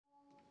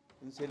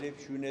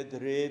înțelepciune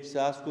drept, să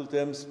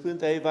ascultăm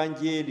Sfânta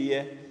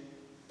Evanghelie,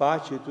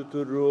 pace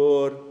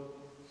tuturor!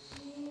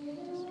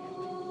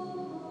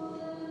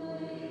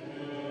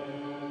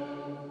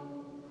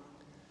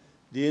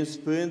 Din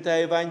Sfânta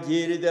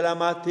Evanghelie de la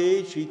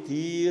Matei,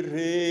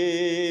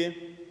 citire.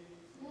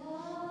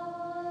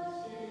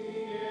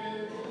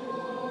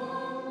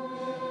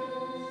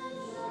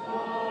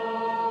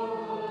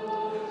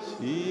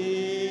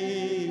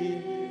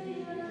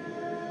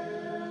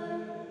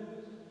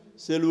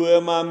 Să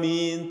luăm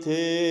aminte,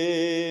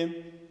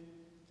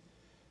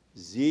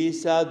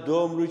 zisa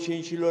Domnului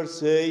cenicilor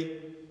săi,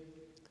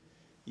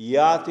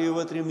 iată eu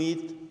vă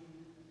trimit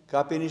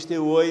ca pe niște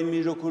oi în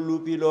mijlocul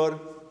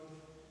lupilor,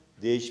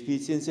 deci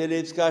fiți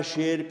înțelepți ca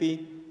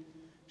șerpii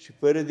și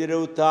fără de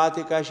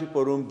răutate ca și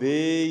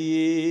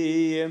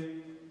porumbeii.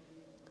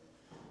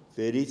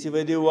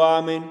 Feriți-vă de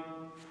oameni,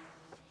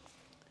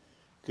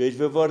 căci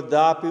vă vor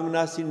da pe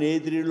mâna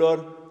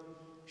sinedrilor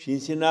și în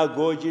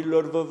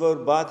sinagogilor vă vor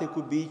bate cu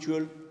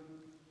biciul.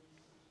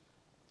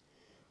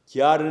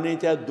 Chiar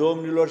înaintea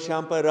domnilor și a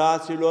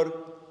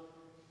împăraților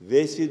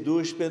veți fi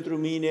duși pentru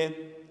mine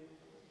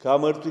ca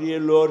mărturie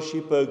lor și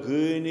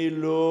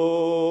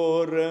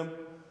păgânilor.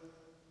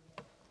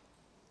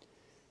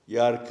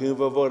 Iar când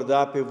vă vor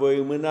da pe voi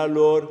în mâna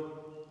lor,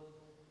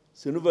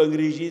 să nu vă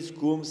îngrijiți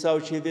cum sau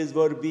ce veți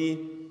vorbi,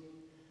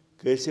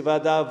 că se va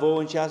da vouă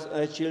în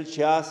acel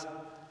ceas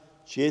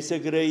ce să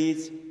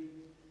grăiți,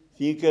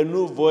 fiindcă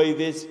nu voi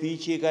veți fi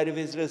cei care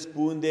veți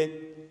răspunde,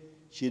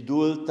 ci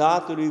Duhul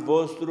Tatălui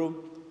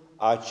vostru,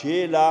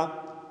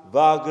 acela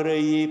va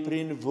grăi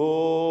prin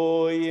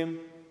voi.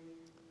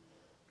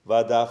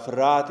 Va da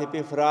frate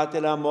pe frate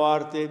la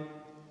moarte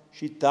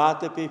și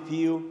tată pe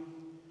fiu,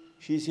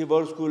 și se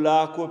vor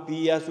scula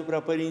copiii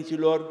asupra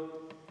părinților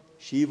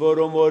și îi vor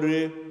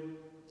omorî,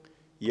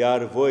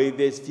 iar voi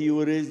veți fi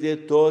urâți de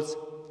toți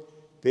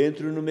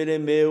pentru numele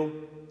meu,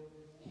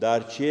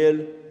 dar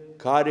cel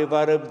care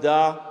va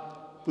răbda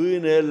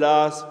până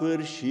la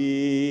sfârșit,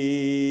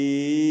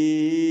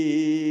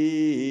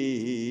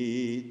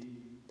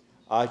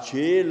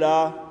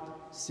 acela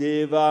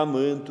se va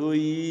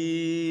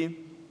mântui.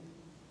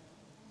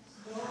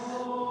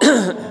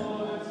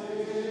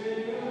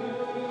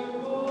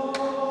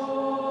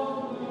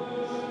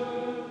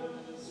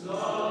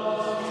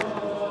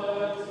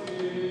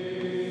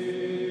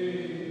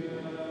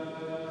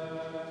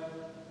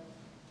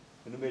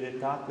 În numele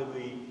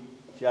Tatălui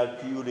și al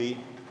Fiului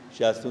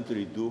și al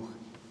Sfântului Duh.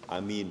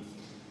 Amin.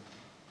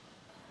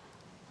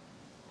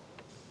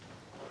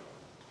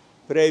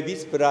 Prea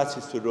iubiți frați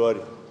și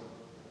surori,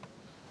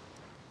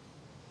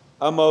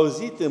 am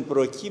auzit în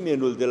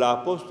prochimenul de la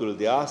apostolul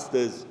de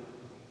astăzi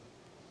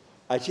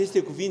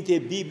aceste cuvinte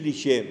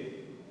biblice: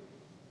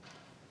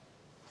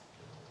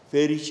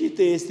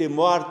 fericită este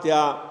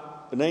moartea,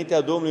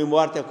 înaintea Domnului,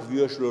 moartea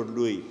cuvioșilor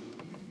Lui.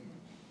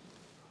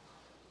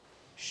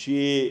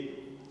 Și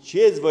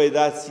ce îți voi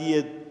da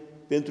ție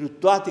pentru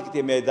toate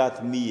câte mi-ai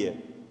dat mie?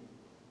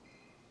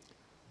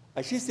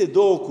 Aceste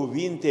două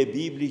cuvinte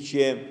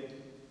biblice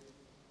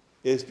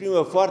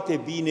exprimă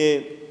foarte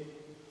bine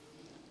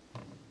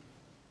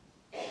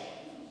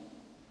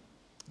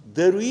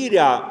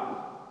dăruirea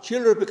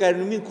celor pe care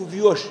îi numim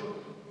cuvioși,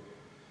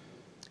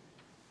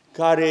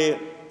 care,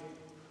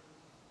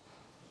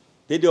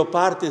 pe de o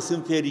parte,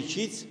 sunt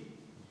fericiți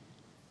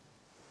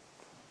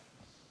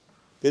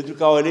pentru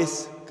că au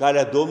ales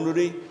calea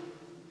Domnului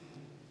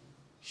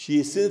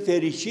și sunt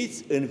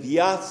fericiți în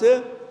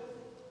viață,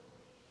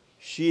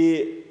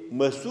 și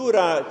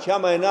măsura cea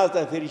mai înaltă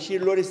a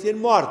fericirilor este în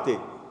moarte.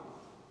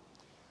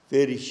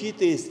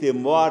 Fericită este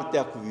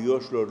moartea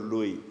cuvioșilor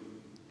Lui.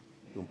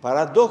 E un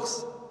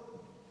paradox.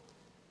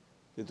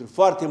 Pentru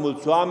foarte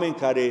mulți oameni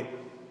care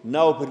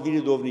n-au o privire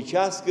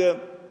duhovnicească,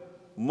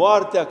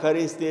 moartea care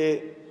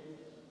este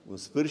un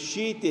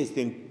sfârșit,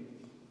 este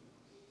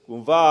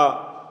cumva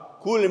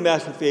culmea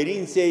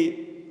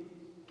suferinței,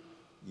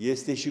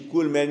 este și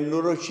culmea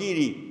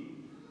nenorocirii.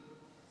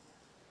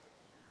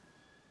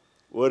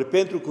 Ori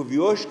pentru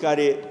cuvioși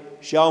care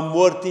și-au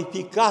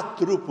mortificat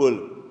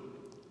trupul,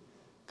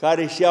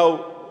 care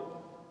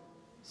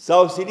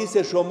s-au silit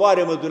să-și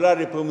omoare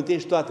mădularele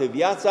pământești toată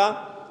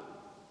viața,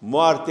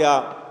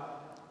 moartea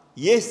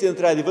este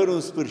într-adevăr un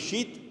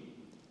sfârșit,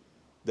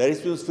 dar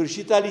este un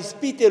sfârșit al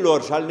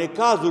ispitelor și al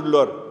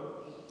necazurilor.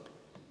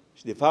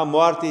 Și de fapt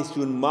moartea este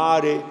un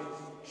mare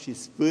și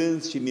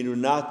sfânt și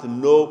minunat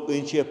nou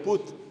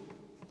început.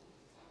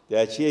 De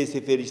aceea este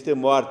fericită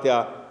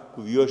moartea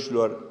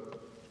cuvioșilor.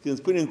 Când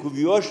spunem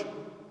cuvioși,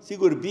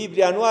 sigur,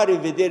 Biblia nu are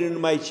în vedere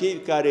numai cei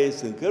care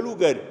sunt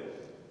călugări,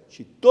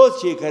 ci toți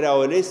cei care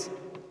au ales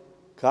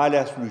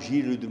calea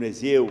slujirii lui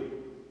Dumnezeu.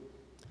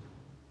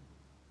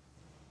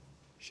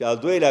 Și al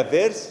doilea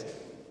vers,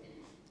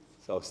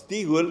 sau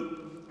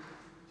stihul: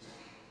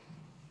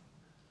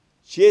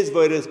 ce îți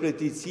voi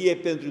răsplăti ție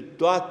pentru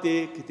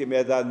toate câte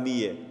mi-a dat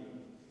mie?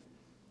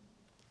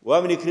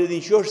 Oamenii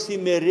credincioși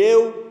simt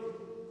mereu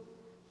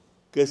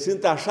că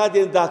sunt așa de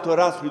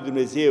îndatorați lui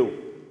Dumnezeu,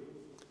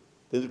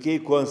 pentru că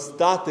ei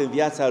constată în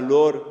viața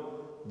lor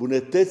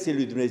bunătățile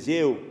lui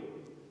Dumnezeu.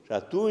 Și Și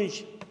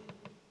atunci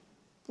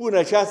pun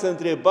această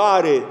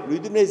întrebare lui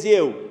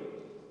Dumnezeu: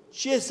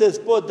 ce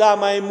să-ți pot da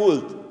mai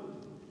mult?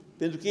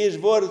 Pentru că ei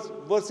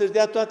vor să-și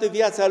dea toată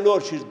viața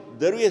lor și își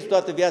dăruiesc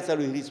toată viața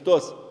lui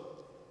Hristos.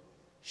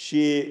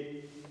 Și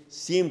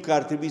simt că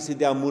ar trebui să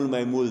dea mult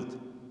mai mult.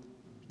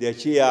 De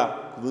aceea,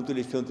 cuvântul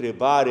este o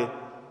întrebare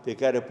pe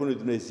care o pune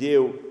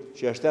Dumnezeu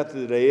și așteaptă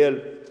de la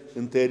El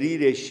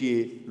întărire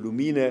și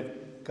lumină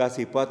ca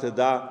să-i poată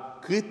da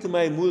cât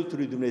mai mult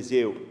lui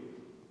Dumnezeu.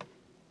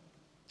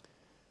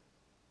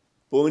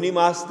 Pomenim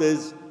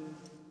astăzi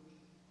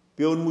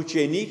pe un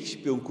mucenic și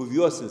pe un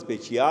cuvios în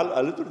special,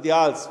 alături de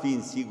alți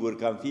sfinți, sigur,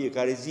 ca în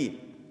fiecare zi.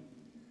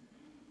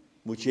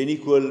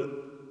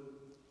 Mucenicul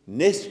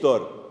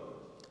Nestor,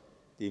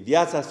 din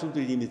viața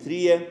Sfântului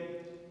Dimitrie,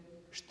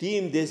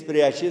 știm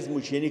despre acest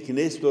mucenic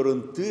Nestor,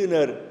 un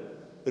tânăr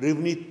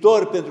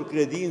râvnitor pentru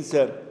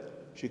credință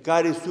și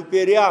care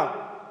suferea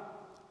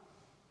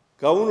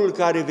ca unul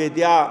care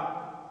vedea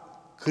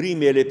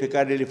crimele pe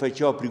care le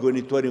făceau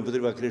prigonitorii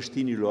împotriva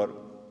creștinilor.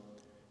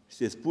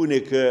 Se spune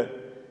că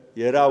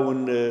era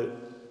un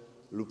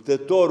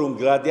luptător, un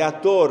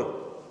gladiator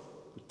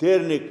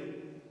puternic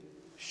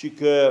și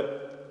că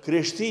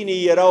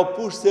creștinii erau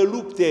puși să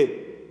lupte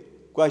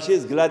cu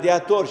acest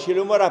gladiator și îl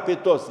omora pe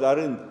toți la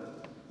rând.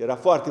 Era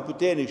foarte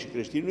puternic și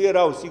creștinii nu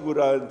erau, sigur,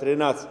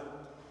 antrenați.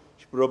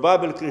 Și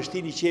probabil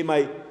creștinii cei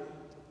mai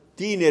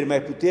tineri,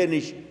 mai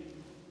puternici,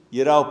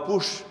 erau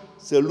puși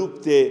să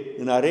lupte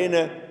în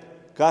arenă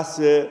ca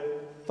să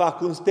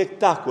facă un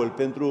spectacol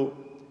pentru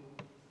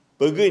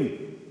păgâni.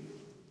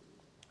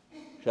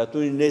 Și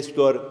atunci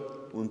Nestor,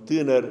 un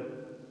tânăr,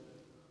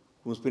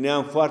 cum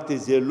spuneam, foarte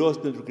zelos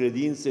pentru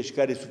credință și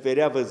care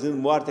suferea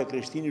văzând moartea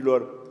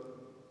creștinilor,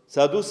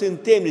 s-a dus în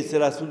temniță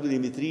la Sfântul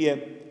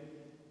Dimitrie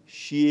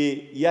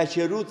și i-a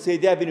cerut să-i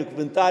dea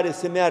binecuvântare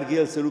să meargă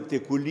el să lupte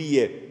cu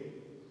Lie,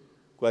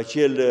 cu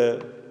acel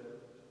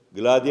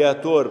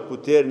gladiator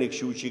puternic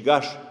și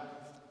ucigaș.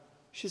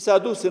 Și s-a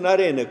dus în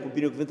arenă cu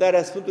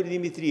binecuvântarea Sfântului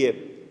Dimitrie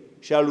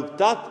și a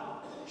luptat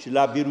și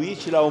l-a biruit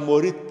și l-a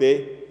omorât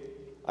pe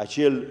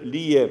acel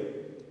Lie,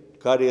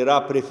 care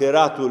era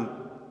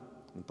preferatul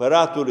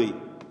împăratului.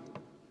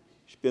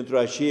 Și pentru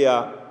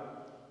aceea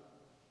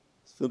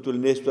Sfântul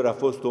Nestor a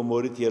fost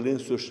omorât el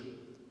însuși,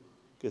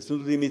 că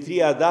Sfântul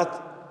Dimitrie a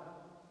dat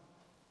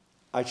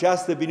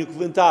această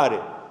binecuvântare,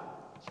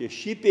 că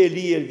și pe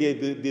Lie îl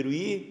vei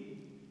birui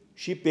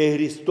și pe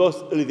Hristos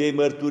îl vei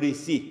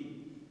mărturisi.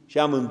 Și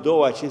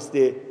amândouă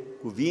aceste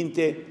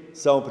cuvinte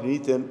s-au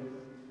împlinit în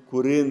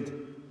curând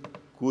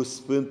cu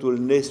Sfântul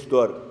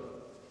Nestor.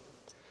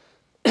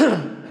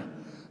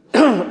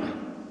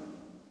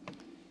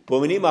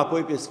 Pomenim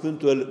apoi pe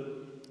Sfântul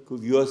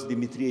cuvios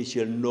Dimitrie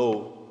cel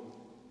Nou,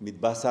 numit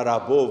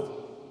Basarabov,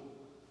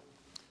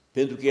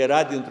 pentru că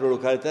era dintr-o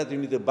localitate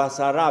numită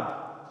Basarab,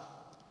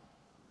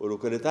 o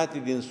localitate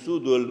din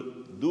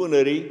sudul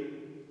Dunării,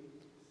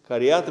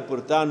 care, iată,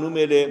 purta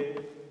numele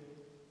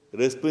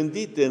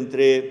răspândit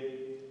între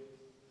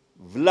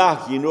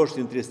vlahii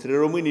noștri, între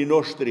străromânii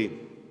noștri,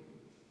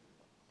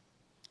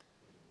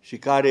 și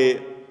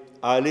care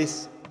a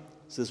ales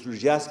să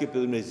slujească pe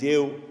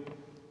Dumnezeu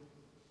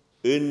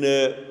în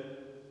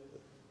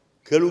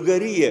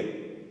călugărie.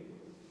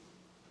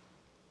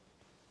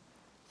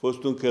 A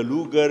fost un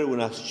călugăr, un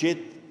ascet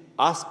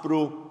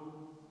aspru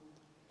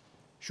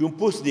și un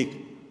pusnic.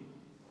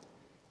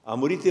 A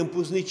murit în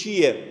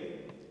pusnicie.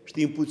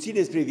 Știm puțin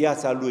despre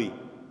viața lui.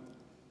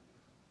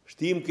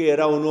 Știm că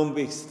era un om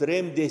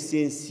extrem de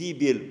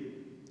sensibil,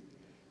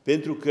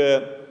 pentru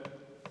că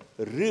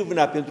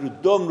râvna pentru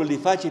Domnul îi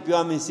face pe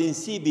oameni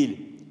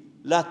sensibili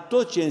la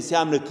tot ce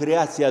înseamnă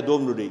creația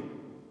Domnului.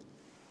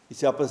 I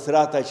s-a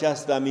păstrat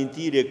această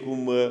amintire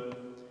cum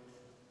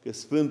că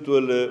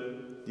Sfântul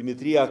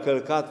Dimitrie a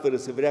călcat fără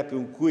să vrea pe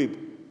un cuib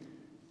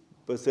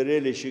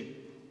păsărele și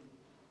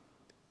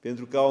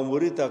pentru că au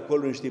omorât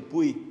acolo niște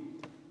pui,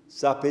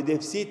 s-a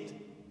pedepsit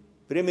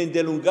vreme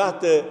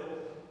îndelungată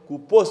cu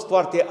post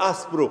foarte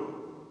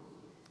aspru.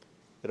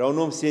 Era un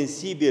om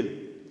sensibil,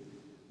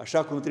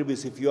 așa cum trebuie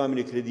să fie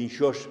oamenii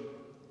credincioși,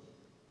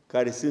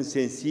 care sunt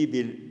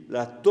sensibili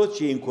la tot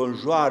ce îi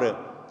înconjoară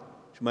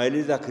și mai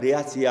ales la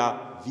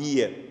creația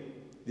vie.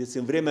 Deci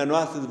în vremea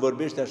noastră se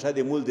vorbește așa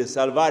de mult de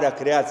salvarea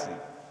creației.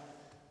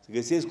 Se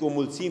găsesc o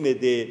mulțime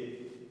de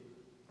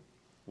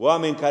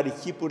oameni care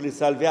chipurile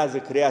salvează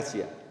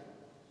creația.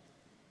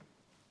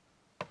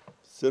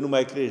 Să nu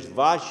mai crești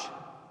vaci,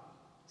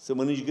 să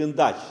mănânci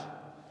gândaci,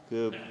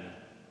 că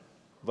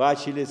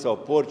vacile sau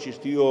porcii,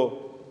 știu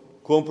eu,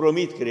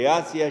 compromit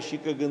creația și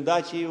că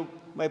gândacii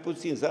mai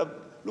puțin. Sau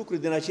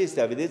lucruri din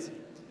acestea, vedeți,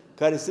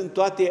 care sunt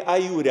toate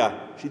aiurea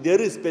și de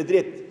râs pe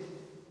drept.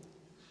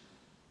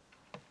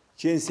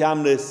 Ce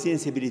înseamnă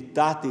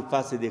sensibilitate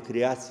față de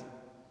creație?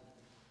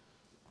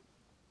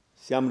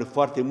 Înseamnă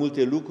foarte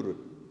multe lucruri.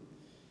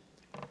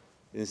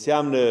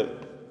 Înseamnă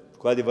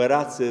cu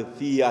adevărat să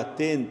fii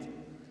atent,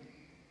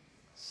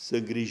 să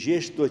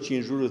îngrijești tot ce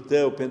în jurul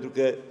tău, pentru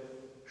că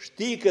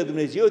știi că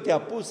Dumnezeu te-a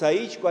pus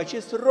aici cu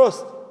acest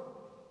rost,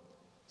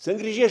 să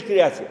îngrijești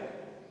creația.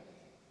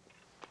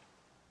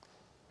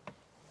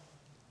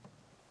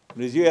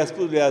 Dumnezeu i-a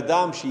spus lui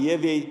Adam și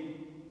Evei: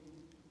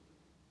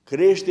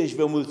 crește și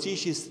vă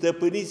mulțiți și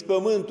stăpâniți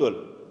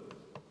pământul.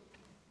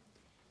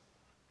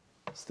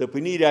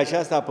 Stăpânirea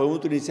aceasta a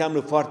pământului înseamnă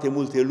foarte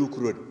multe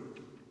lucruri.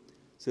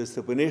 Să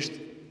stăpânești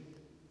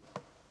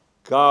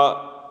ca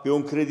pe o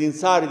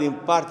încredințare din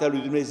partea lui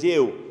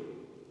Dumnezeu,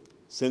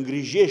 să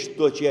îngrijești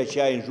tot ceea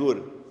ce ai în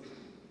jur.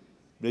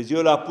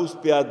 Dumnezeu l-a pus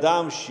pe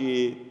Adam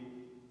și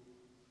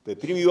pe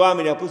primii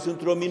oameni a pus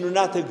într-o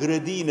minunată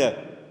grădină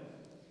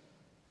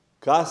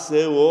ca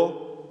să o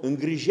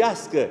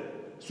îngrijească,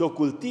 să o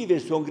cultive,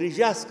 să o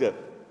îngrijească.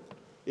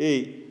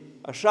 Ei,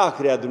 așa a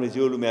creat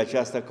Dumnezeu lumea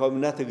aceasta, ca o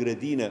minunată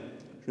grădină,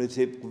 și noi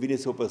se cuvine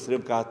să o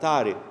păstrăm ca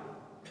atare.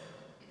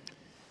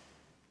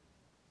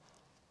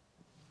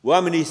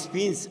 Oamenii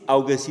sfinți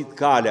au găsit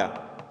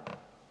calea,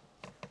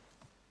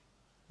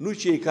 nu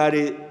cei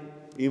care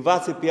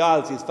învață pe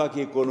alții să facă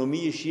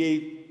economie și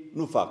ei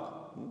nu fac.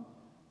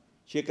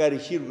 Cei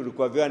care circulă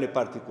cu avioane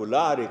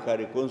particulare,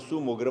 care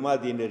consumă o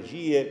grămadă de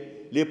energie,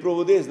 le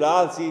provodez la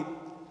alții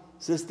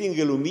să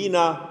stingă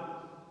lumina,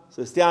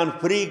 să stea în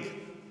frig,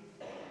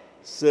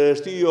 să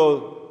știu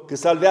eu că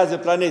salvează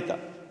planeta.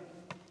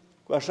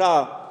 Cu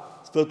așa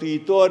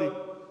sfătuitori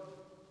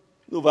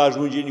nu va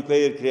ajunge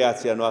nicăieri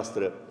creația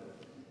noastră.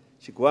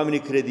 Și cu oamenii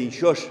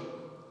credincioși,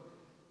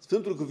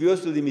 Sfântul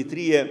Cuviosul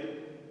Dimitrie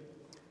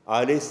a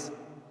ales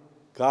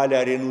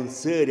calea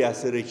renunțării, a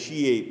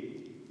sărăciei.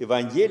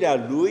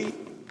 Evanghelia lui,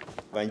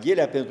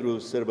 Evanghelia pentru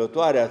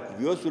sărbătoarea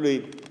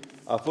Cuviosului,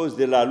 a fost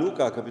de la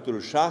Luca,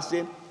 capitolul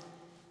 6,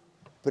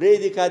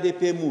 Predica de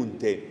pe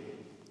munte.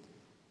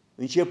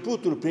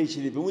 Începutul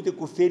predicii de pe munte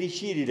cu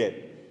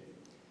fericirile.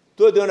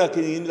 Totdeauna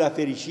când ne gândim la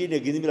fericire, ne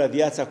gândim la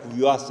viața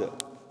cuvioasă.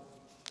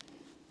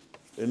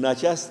 În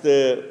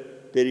această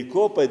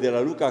pericopă de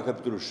la Luca,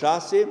 capitolul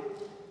 6,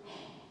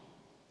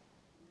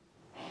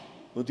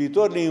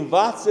 Mântuitorul ne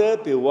învață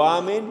pe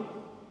oameni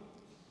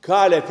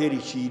calea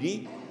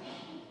fericirii,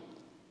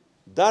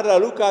 dar la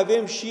Luca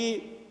avem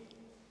și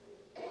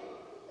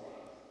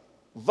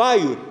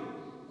vaiuri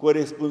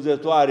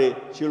corespunzătoare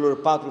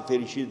celor 4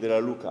 fericiri de la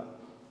Luca.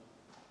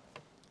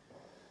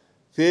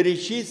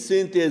 Fericiți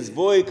sunteți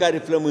voi care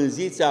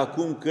flămânziți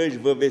acum căci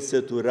vă veți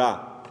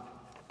sătura.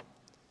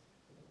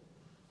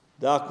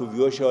 Da,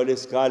 cuvioșii au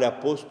ales calea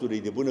postului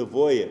de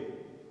bunăvoie.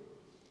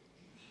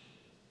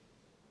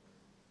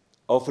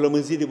 Au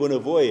flămânzit de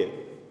bunăvoie,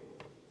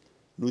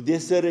 nu de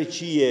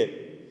sărăcie,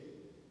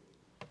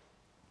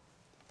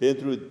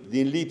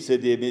 din lipsă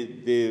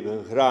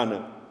de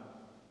hrană.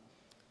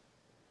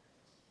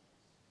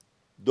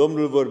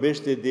 Domnul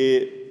vorbește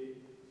de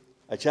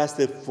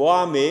această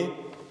foame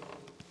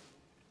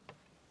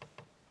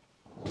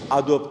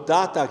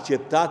adoptată,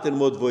 acceptată în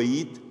mod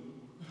voit,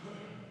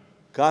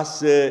 ca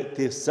să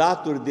te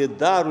saturi de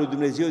darul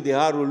Dumnezeu, de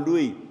harul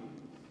Lui.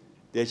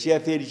 De aceea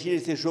fericirea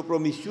este și o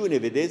promisiune,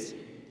 vedeți?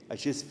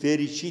 Acești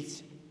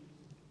fericiți.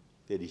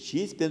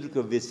 Fericiți pentru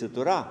că veți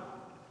sătura.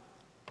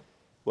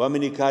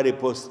 Oamenii care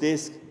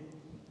postesc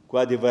cu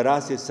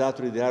adevărat se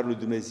satură de harul lui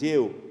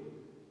Dumnezeu.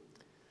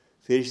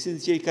 Fericiți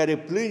sunt cei care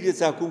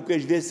plângeți acum că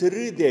își veți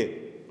râde.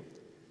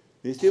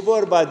 Nu este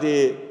vorba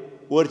de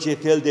orice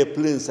fel de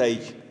plâns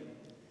aici.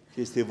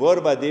 Este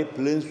vorba de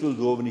plânsul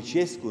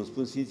duhovnicesc, cum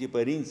spun Sfinții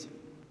Părinți.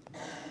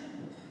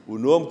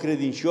 Un om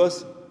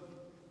credincios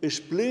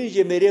își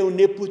plânge mereu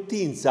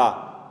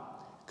neputința,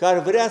 că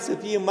ar vrea să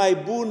fie mai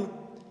bun,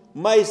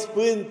 mai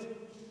sfânt,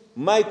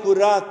 mai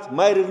curat,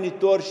 mai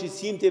râvnitor și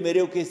simte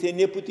mereu că este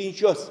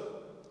neputincios.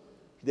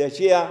 De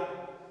aceea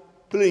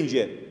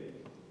plânge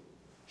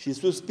și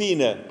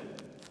suspină,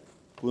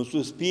 cu un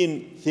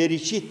suspin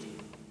fericit.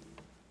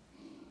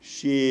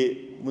 Și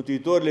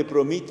Mântuitorul le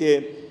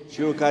promite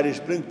celor care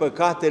își plâng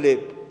păcatele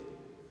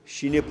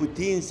și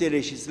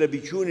neputințele și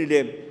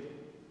slăbiciunile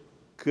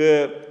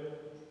că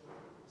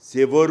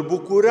se vor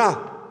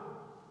bucura.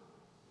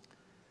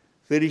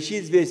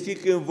 Fericiți veți fi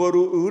când vor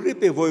urâ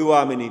pe voi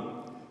oamenii,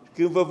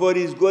 când vă vor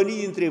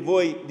izgoni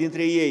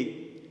dintre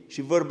ei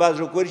și vor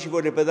batjocori și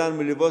vor repeda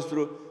numele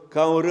vostru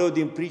ca un rău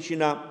din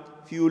pricina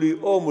Fiului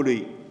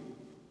omului.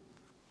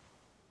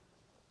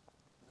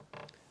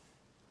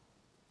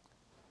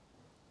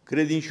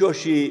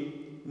 Credincioșii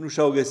nu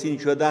și-au găsit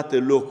niciodată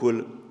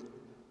locul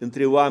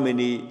între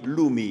oamenii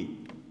lumii.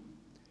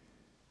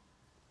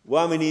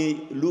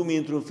 Oamenii lumii,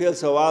 într-un fel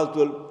sau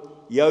altul,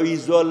 i-au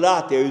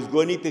izolat, i-au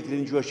izgonit pe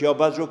credincioși, i-au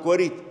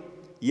batjocorit,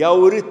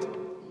 i-au urât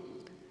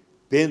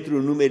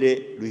pentru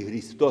numele lui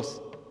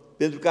Hristos.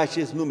 Pentru că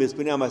acest nume,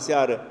 spuneam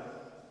aseară,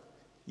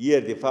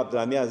 ieri de fapt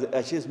la amiază,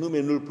 acest nume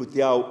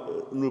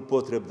nu-l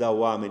pot răbda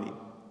oamenii.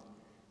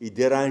 Îi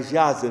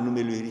deranjează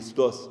numele lui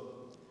Hristos.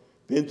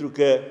 Pentru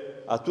că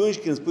atunci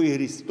când spui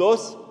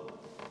Hristos,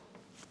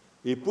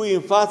 îi pui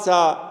în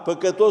fața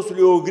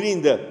păcătosului o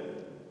oglindă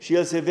și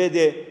el se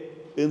vede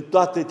în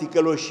toată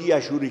ticăloșia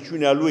și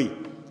urăciunea lui,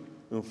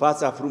 în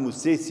fața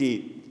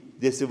frumuseții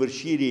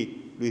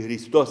desăvârșirii lui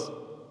Hristos.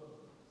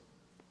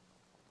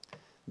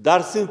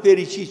 Dar sunt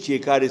fericiți cei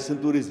care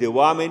sunt urâți de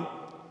oameni,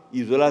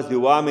 izolați de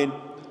oameni,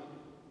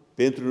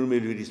 pentru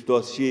numele lui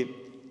Hristos. Și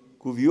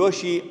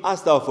cuvioșii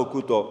asta au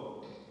făcut-o.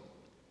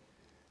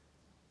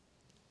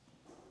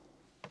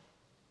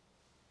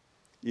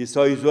 ei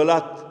s-au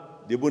izolat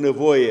de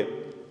bunăvoie,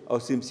 au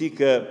simțit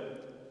că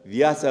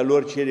viața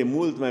lor cere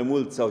mult mai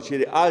mult sau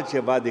cere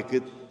altceva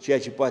decât ceea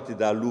ce poate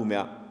da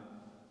lumea.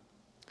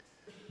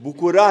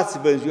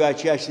 Bucurați-vă în ziua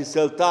aceea și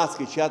săltați,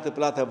 că iată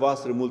plata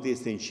voastră mult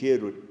este în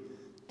ceruri.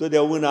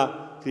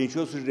 Totdeauna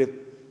credinciosul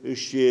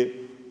își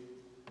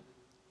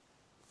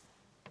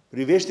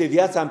privește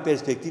viața în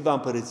perspectiva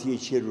împărăției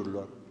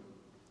cerurilor.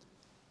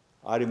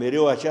 Are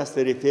mereu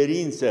această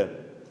referință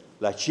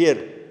la cer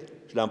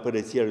și la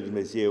împărăția lui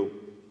Dumnezeu.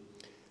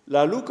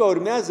 La Luca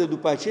urmează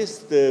după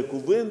acest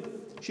cuvânt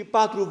și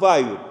 4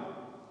 vaiuri,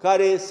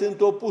 care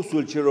sunt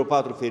opusul celor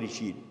 4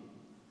 fericiri.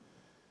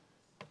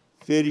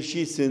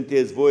 Fericiți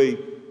sunteți voi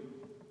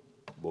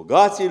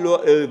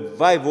bogaților,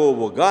 vai vouă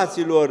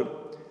bogaților,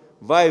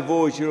 vai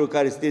vouă celor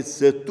care sunteți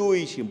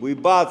sătui și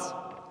îmbuibați,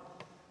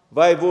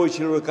 vai vouă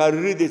celor care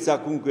râdeți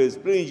acum că îți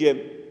plânge,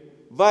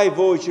 vai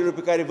vouă celor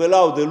pe care vă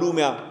laudă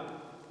lumea,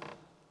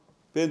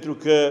 pentru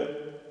că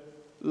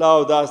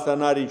lauda asta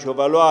n-are nicio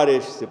valoare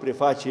și se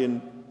preface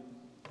în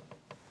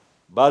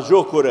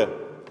batjocură,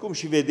 cum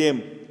și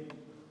vedem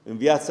în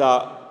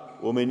viața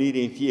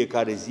omenirii în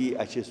fiecare zi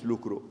acest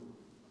lucru.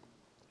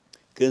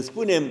 Când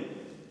spunem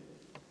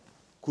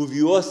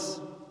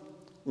cuvios,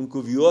 un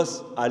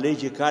cuvios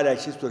alege calea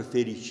acestor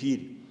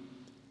fericiri,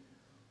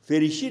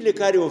 fericirile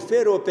care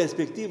oferă o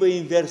perspectivă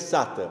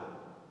inversată.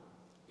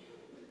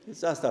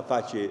 Deci asta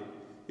face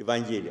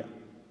Evanghelia.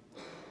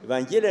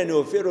 Evanghelia ne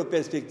oferă o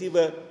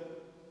perspectivă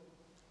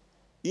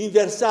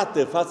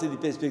inversată față de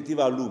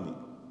perspectiva lumii.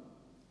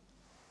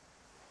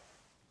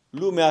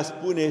 Lumea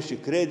spune și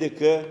crede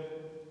că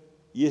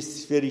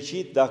ești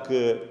fericit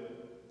dacă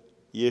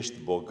ești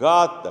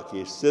bogat, dacă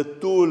ești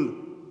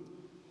sătul,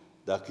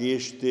 dacă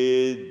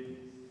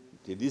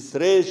te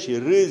distrezi și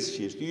râzi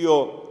și știu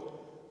eu,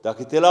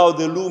 dacă te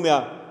laudă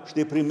lumea și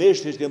te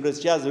primește și te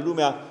îmbrățișează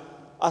lumea,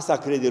 asta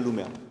crede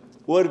lumea.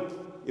 Ori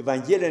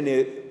Evanghelia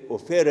ne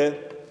oferă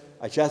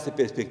această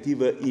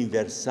perspectivă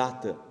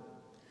inversată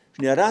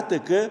și ne arată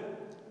că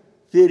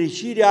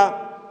fericirea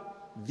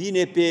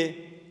vine pe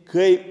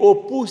căi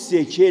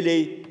opuse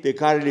celei pe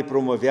care le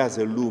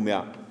promovează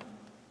lumea.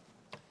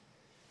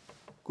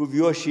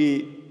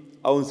 Cuvioșii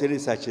au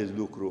înțeles acest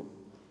lucru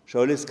și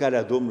au ales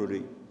calea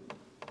Domnului.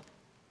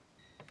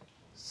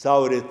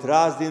 S-au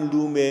retras din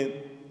lume,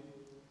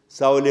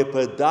 s-au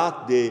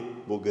lepădat de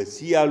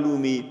bogăția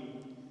lumii,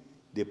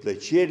 de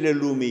plăcerile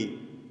lumii,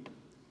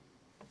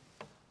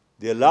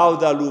 de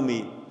lauda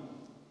lumii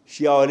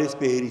și au ales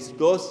pe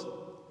Hristos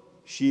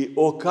și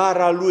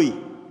ocara Lui,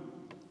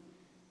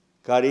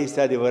 care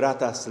este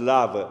adevărata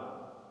slavă.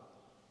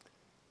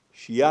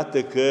 Și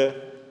iată că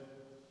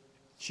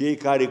cei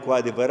care cu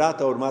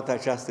adevărat au urmat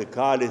această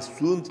cale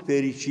sunt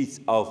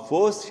fericiți, au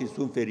fost și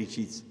sunt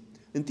fericiți.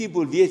 În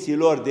timpul vieții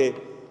lor de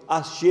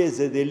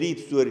asceză, de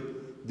lipsuri,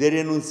 de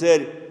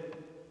renunțări,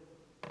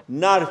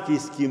 n-ar fi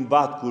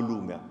schimbat cu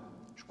lumea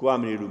și cu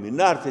oamenii lumii.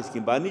 N-ar fi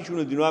schimbat.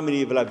 Niciunul din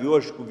oamenii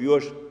evlavioși și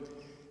cuvioși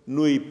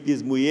nu-i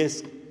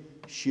pismuiesc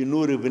și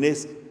nu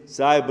râvnesc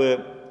să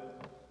aibă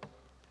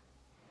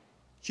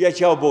ceea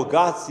ce au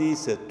bogații,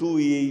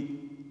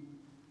 sătuii,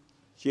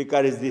 cei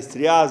care îți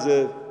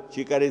distrează,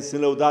 cei care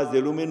sunt lăudați de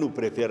lume, nu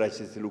preferă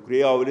aceste lucruri.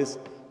 Ei au ales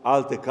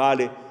altă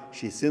cale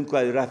și sunt cu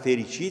adevărat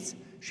fericiți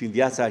și în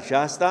viața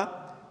aceasta,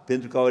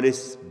 pentru că au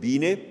ales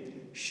bine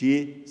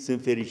și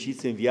sunt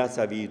fericiți în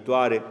viața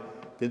viitoare,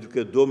 pentru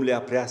că Domnul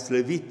le-a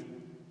preaslăvit.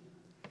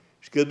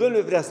 Și că Domnul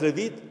le-a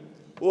preaslăvit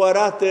o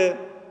arată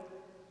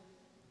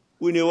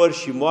uneori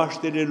și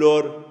moaștele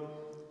lor,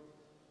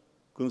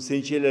 cum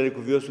sunt cele ale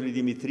cuviosului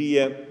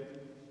Dimitrie,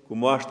 cu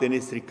moaște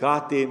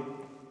nestricate,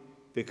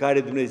 pe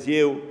care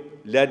Dumnezeu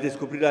le-a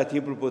descoperit la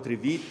timpul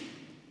potrivit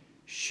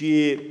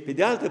și, pe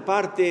de altă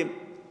parte,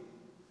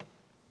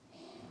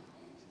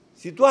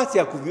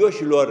 situația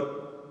cuvioșilor,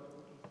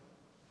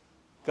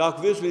 ca a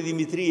cuviosului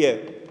Dimitrie,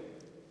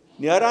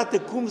 ne arată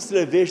cum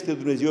slăvește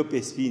Dumnezeu pe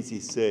Sfinții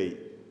Săi.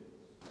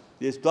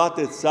 Deci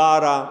toată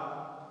țara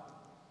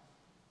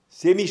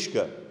se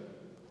mișcă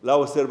la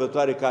o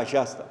sărbătoare ca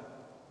aceasta.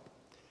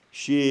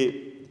 Și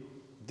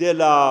de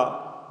la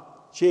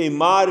cei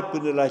mari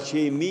până la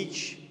cei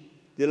mici,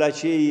 de la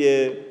cei,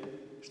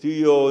 știu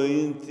eu,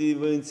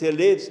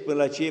 înțelepți până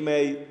la cei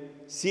mai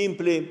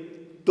simpli,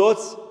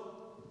 toți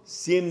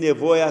simt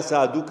nevoia să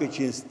aducă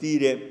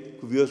cinstire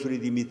cuviosului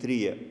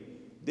Dimitrie.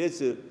 Deci,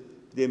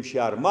 vedem și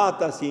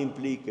armata se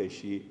implică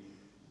și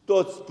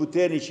toți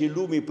puternicii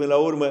lumii, până la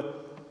urmă,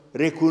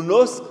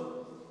 recunosc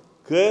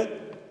că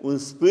un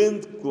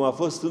sfânt, cum a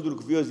fost Sfântul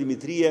Cuvios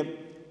Dimitrie,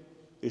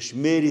 își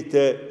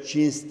merită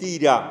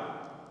cinstirea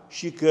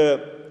și că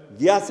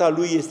viața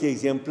lui este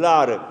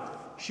exemplară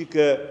și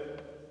că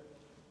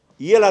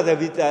el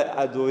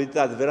a dovedit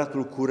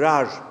adevăratul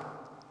curaj.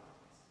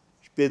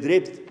 Și pe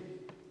drept,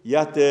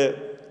 iată,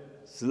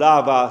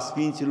 slava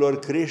Sfinților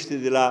crește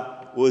de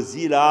la o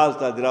zi la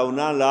alta, de la un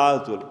an la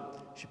altul.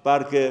 Și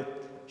parcă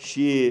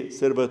și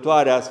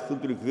sărbătoarea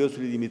Sfântului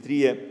Cuviosului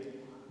Dimitrie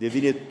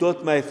devine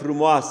tot mai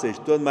frumoasă și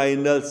tot mai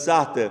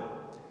înălțată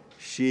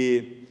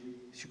și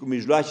cu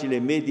mijloacele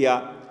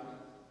media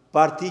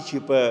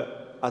participă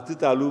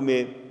atâta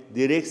lume,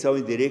 direct sau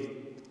indirect,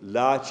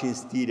 la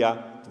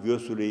cinstirea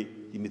cuviosului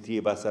Dimitrie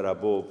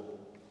Basarabov.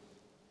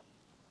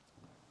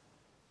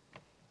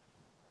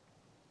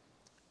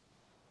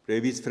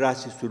 Preiubiți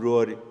frați și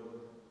surori,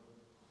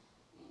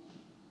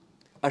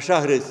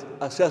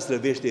 așa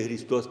slăvește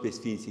Hristos pe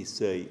Sfinții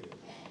Săi,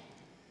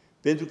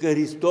 pentru că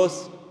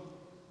Hristos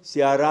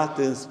se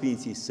arată în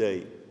Sfinții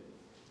Săi.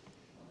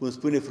 Cum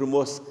spune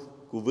frumos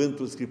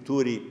cuvântul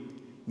Scripturii,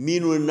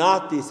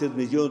 minunat este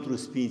Dumnezeu într-un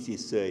Sfinții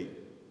Săi.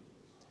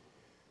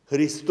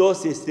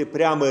 Hristos este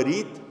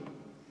preamărit,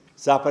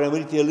 s-a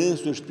preamărit El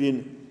însuși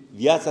prin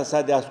viața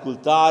sa de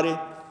ascultare,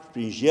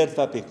 prin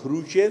jertfa pe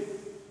cruce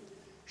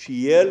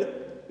și El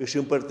își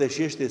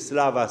împărtășește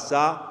slava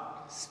sa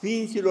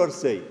Sfinților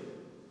Săi.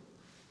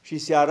 Și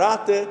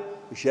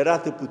își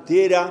arată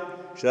puterea,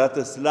 își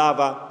arată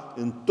slava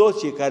în toți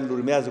cei care îl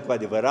urmează cu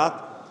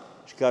adevărat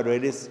și care au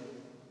ales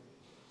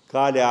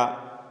calea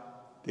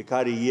pe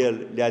care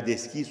El le-a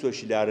deschis-o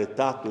și le-a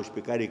arătat-o și pe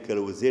care îi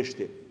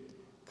călăuzește,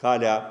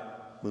 calea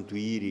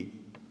mântuirii.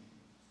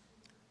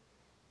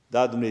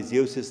 Da,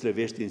 Dumnezeu se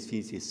slăvește în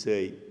Sfinții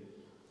Săi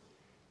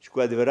și cu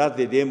adevărat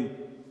vedem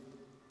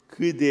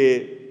cât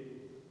de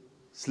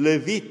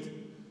slăvit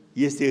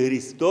este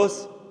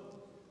Hristos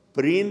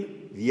prin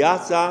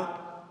viața,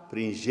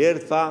 prin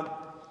jertfa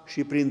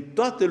și prin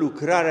toată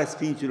lucrarea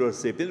Sfinților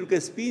Săi, pentru că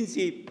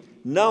Sfinții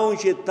n-au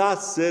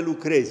încetat să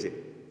lucreze.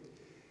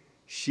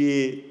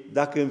 Și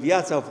dacă în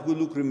viață au făcut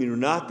lucruri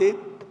minunate,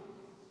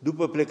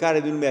 după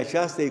plecarea din lumea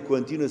aceasta, ei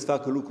continuă să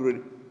facă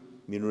lucruri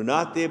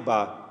minunate,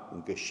 ba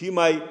încă și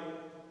mai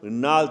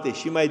înalte,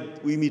 și mai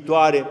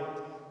uimitoare,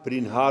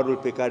 prin harul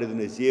pe care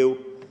Dumnezeu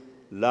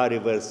l-a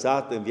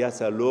revărsat în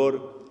viața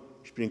lor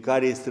și prin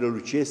care îi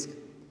strălucesc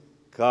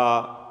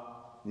ca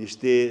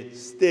niște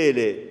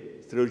stele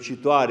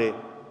strălucitoare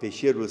pe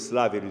cerul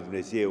slavei lui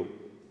Dumnezeu.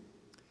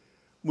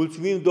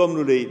 Mulțumim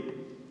Domnului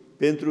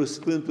pentru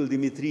Sfântul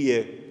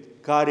Dimitrie,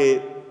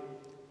 care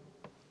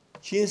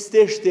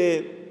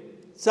cinstește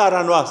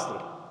țara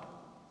noastră,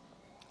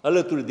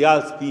 alături de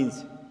alți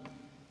sfinți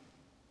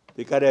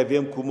pe care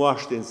avem cu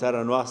moaște în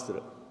țara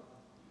noastră.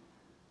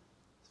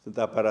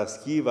 Sfânta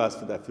Paraschiva,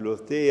 Sfânta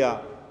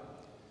Filoteia,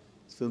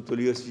 Sfântul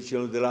Iosif cel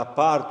Nou de la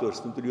Partor,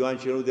 Sfântul Ioan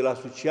cel Nou de la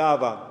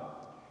Suceava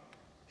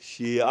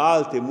și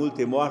alte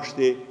multe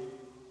moaște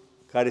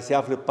care se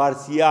află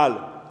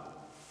parțial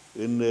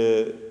în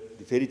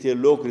diferite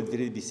locuri, în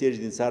diferite biserici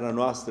din țara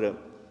noastră.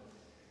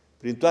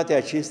 Prin toate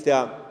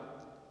acestea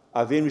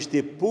avem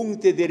niște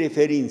puncte de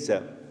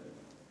referință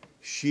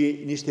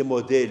și niște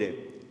modele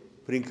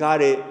prin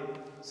care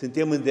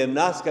suntem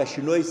îndemnați ca și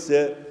noi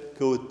să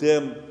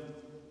căutăm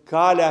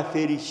calea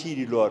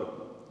fericirilor,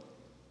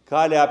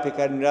 calea pe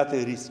care ne arată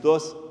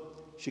Hristos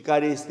și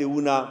care este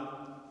una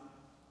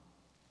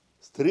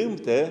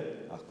strâmtă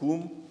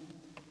acum,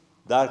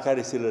 dar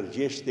care se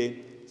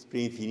lărgește spre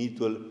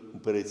infinitul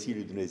Împărăției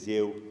lui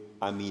Dumnezeu.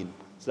 Amin.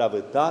 Slavă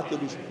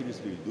Tatălui și Fiului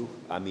și Duh.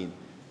 Amin.